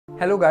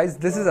Hello guys,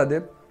 this is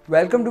Adib.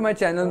 Welcome to my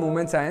channel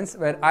Movement Science,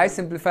 where I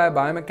simplify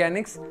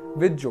biomechanics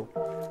with Joe.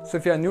 So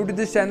if you are new to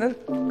this channel,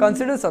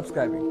 consider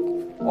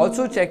subscribing.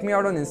 Also check me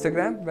out on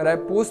Instagram, where I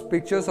post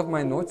pictures of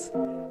my notes,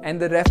 and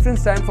the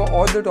reference time for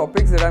all the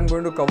topics that I am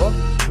going to cover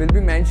will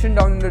be mentioned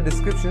down in the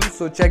description,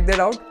 so check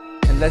that out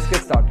and let's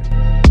get started.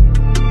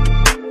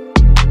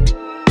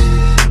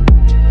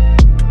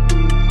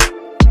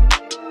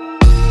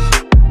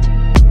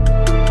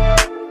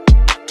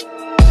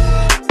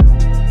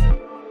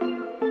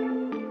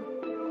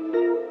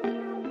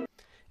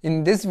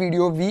 In this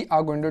video, we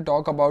are going to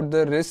talk about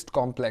the wrist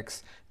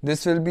complex.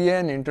 This will be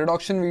an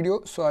introduction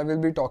video, so I will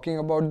be talking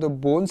about the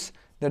bones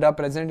that are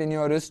present in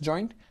your wrist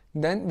joint.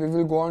 Then we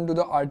will go on to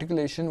the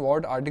articulation,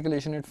 what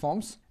articulation it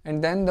forms,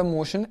 and then the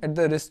motion at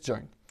the wrist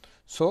joint.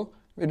 So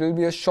it will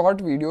be a short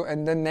video,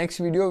 and the next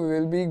video we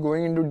will be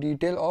going into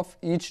detail of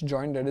each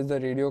joint, that is the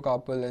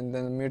radiocarpal and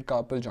then the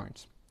midcarpal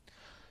joints.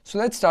 So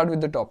let's start with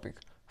the topic.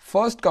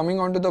 First, coming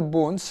on to the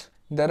bones,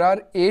 there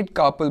are 8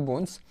 carpal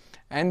bones.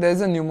 And there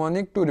is a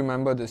mnemonic to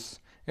remember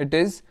this. It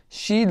is,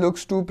 she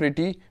looks too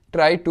pretty,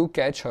 try to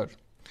catch her.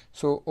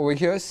 So over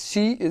here,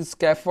 she is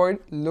scaphoid,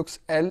 looks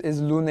L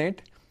is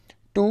lunate,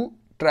 2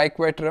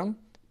 triquetrum,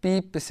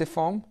 P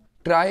pisiform,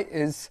 tri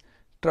is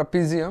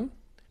trapezium,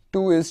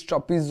 2 is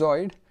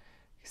trapezoid,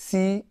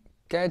 C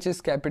catch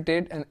is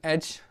capitate, and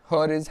H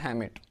her is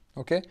hamate.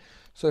 Okay.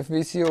 So if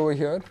we see over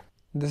here,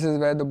 this is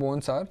where the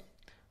bones are.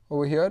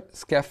 Over here,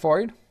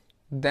 scaphoid,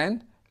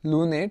 then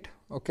lunate.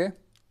 Okay.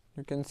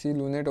 You can see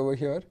lunate over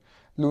here,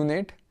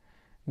 lunate,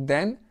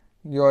 then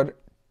your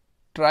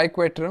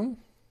triquetrum,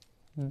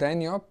 then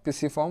your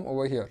pisiform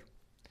over here.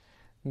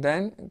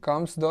 Then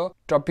comes the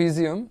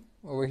trapezium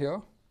over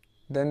here,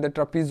 then the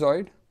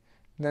trapezoid,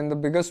 then the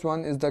biggest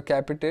one is the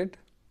capitate.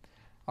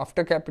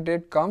 After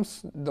capitate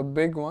comes the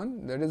big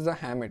one, that is the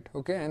hamate.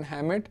 Okay, and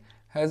hamate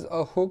has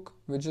a hook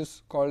which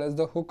is called as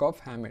the hook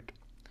of hamate.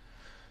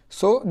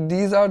 So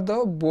these are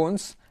the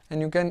bones, and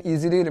you can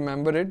easily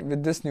remember it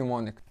with this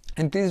mnemonic.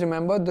 And please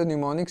remember, the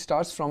mnemonic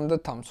starts from the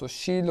thumb. So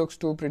she looks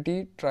too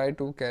pretty, try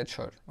to catch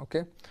her.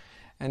 Okay.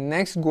 And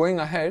next, going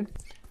ahead,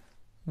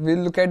 we'll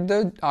look at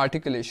the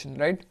articulation,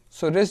 right?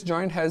 So wrist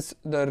joint has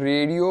the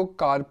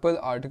radiocarpal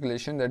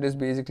articulation, that is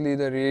basically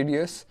the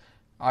radius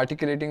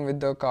articulating with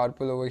the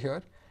carpal over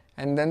here.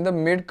 And then the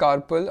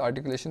midcarpal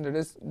articulation, that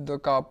is the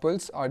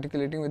carpals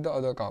articulating with the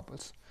other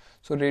carpals.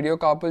 So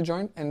radiocarpal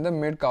joint and the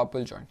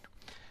midcarpal joint.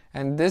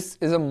 And this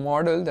is a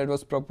model that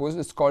was proposed.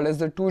 It's called as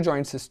the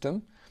 2-joint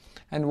system.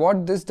 And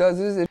what this does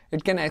is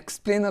it can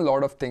explain a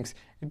lot of things.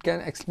 It can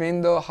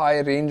explain the high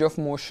range of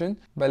motion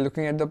by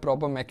looking at the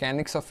proper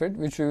mechanics of it,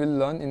 which we will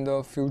learn in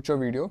the future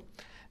video.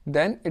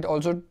 Then it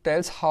also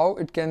tells how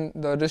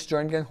the wrist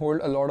joint can hold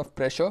a lot of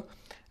pressure,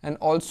 and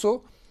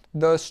also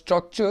the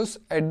structures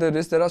at the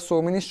wrist. There are so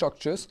many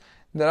structures.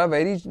 There are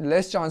very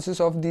less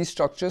chances of these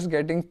structures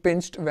getting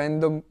pinched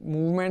when the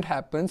movement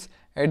happens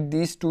at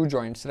these 2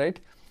 joints, right?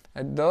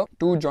 At the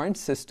 2-joint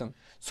system.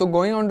 So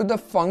going on to the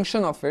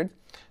function of it,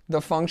 the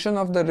function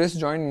of the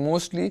wrist joint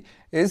mostly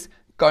is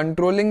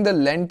controlling the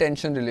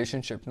length-tension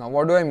relationship. Now,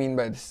 what do I mean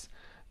by this?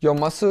 Your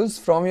muscles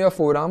from your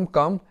forearm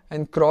come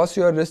and cross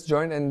your wrist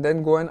joint and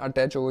then go and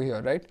attach over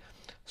here, right?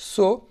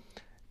 So,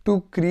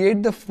 to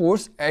create the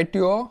force at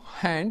your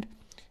hand,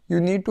 you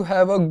need to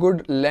have a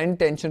good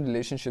length-tension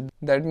relationship.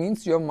 That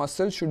means your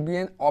muscle should be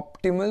in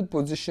optimal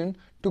position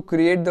to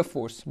create the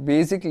force.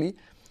 Basically,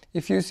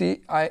 if you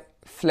see, I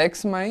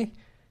flex my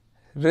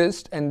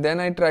wrist and then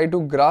I try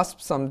to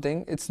grasp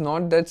something, it's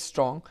not that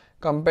strong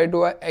compared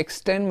to I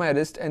extend my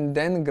wrist and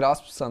then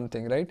grasp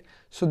something, right?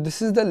 So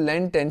this is the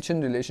length tension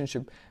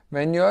relationship.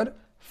 When your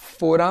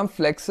forearm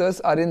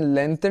flexors are in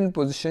lengthened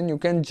position, you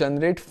can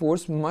generate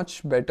force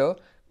much better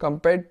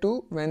compared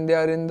to when they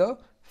are in the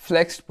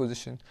flexed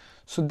position.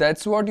 So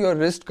that's what your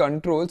wrist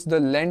controls, the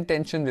length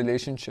tension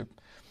relationship,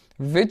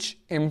 which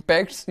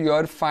impacts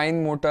your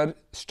fine motor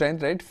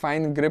strength, right?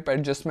 Fine grip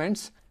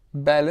adjustments,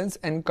 balance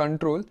and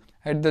control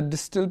at the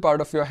distal part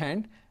of your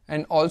hand.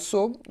 And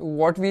also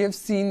what we have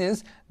seen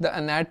is the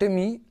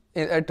anatomy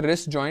at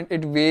wrist joint,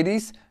 it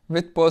varies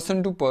with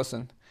person to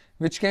person,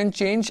 which can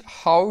change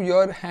how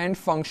your hand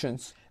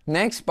functions.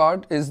 Next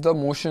part is the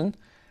motion.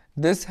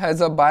 This has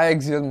a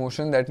biaxial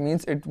motion, that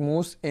means it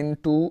moves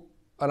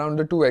around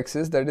the 2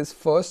 axes, that is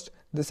first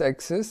this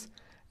axis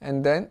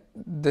and then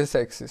this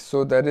axis.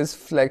 So there is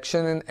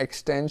flexion and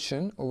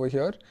extension over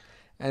here,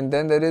 and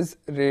then there is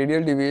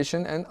radial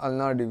deviation and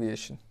ulnar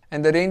deviation.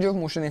 And the range of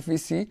motion, if we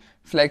see,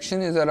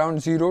 flexion is around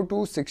 0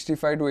 to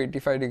 65 to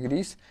 85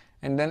 degrees,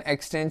 and then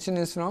extension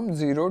is from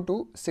 0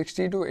 to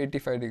 60 to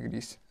 85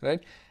 degrees,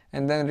 right?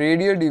 And then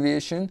radial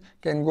deviation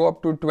can go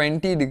up to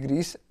 20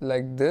 degrees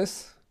like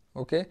this,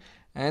 okay?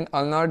 And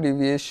ulnar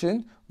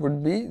deviation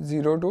would be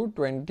 0 to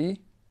 20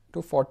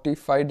 to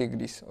 45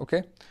 degrees,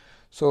 okay?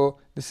 So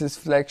this is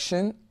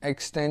flexion,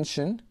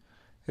 extension,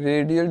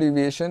 radial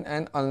deviation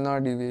and ulnar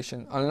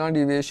deviation. Ulnar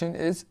deviation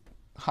is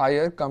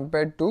higher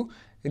compared to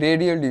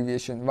radial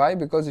deviation. Why?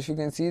 Because if you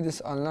can see,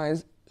 this ulna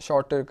is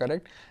shorter,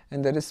 correct,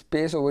 and there is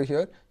space over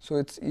here, so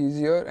it's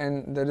easier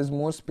and there is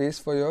more space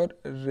for your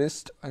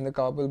wrist and the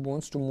carpal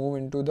bones to move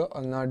into the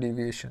ulnar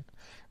deviation.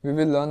 We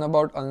will learn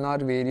about ulnar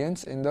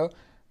variants in the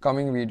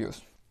coming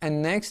videos.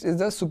 And next is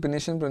the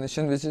supination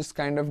pronation, which is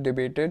kind of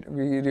debated.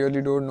 We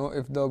really don't know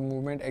if the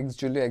movement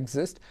actually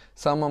exists.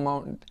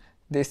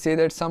 They say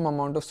that some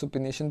amount of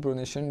supination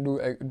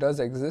pronation does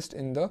exist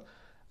in the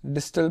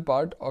distal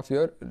part of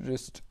your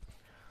wrist.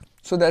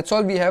 So that's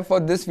all we have for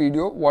this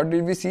video. What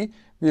did we see?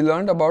 We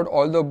learned about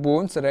all the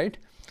bones, right?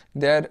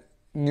 They are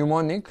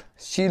mnemonic.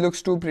 She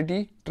looks too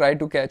pretty, try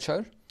to catch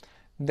her.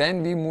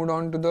 Then we moved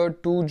on to the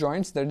two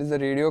joints, that is the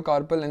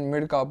radiocarpal and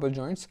midcarpal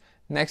joints.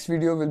 Next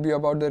video will be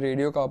about the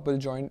radiocarpal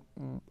joint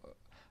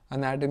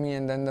anatomy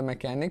and then the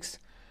mechanics.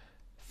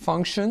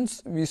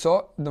 Functions, we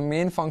saw the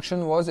main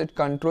function was it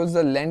controls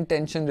the length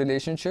tension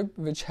relationship,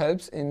 which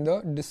helps in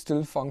the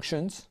distal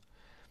functions.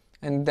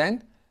 And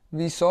then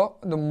we saw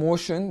the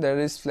motion, that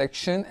is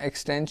flexion,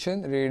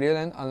 extension, radial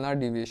and ulnar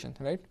deviation,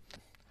 right?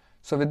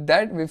 So with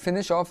that, we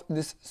finish off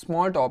this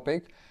small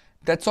topic.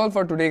 That's all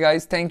for today,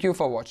 guys. Thank you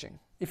for watching.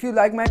 If you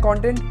like my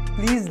content,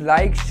 please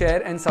like,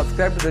 share and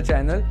subscribe to the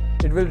channel.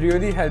 It will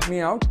really help me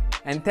out,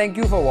 and thank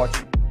you for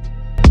watching.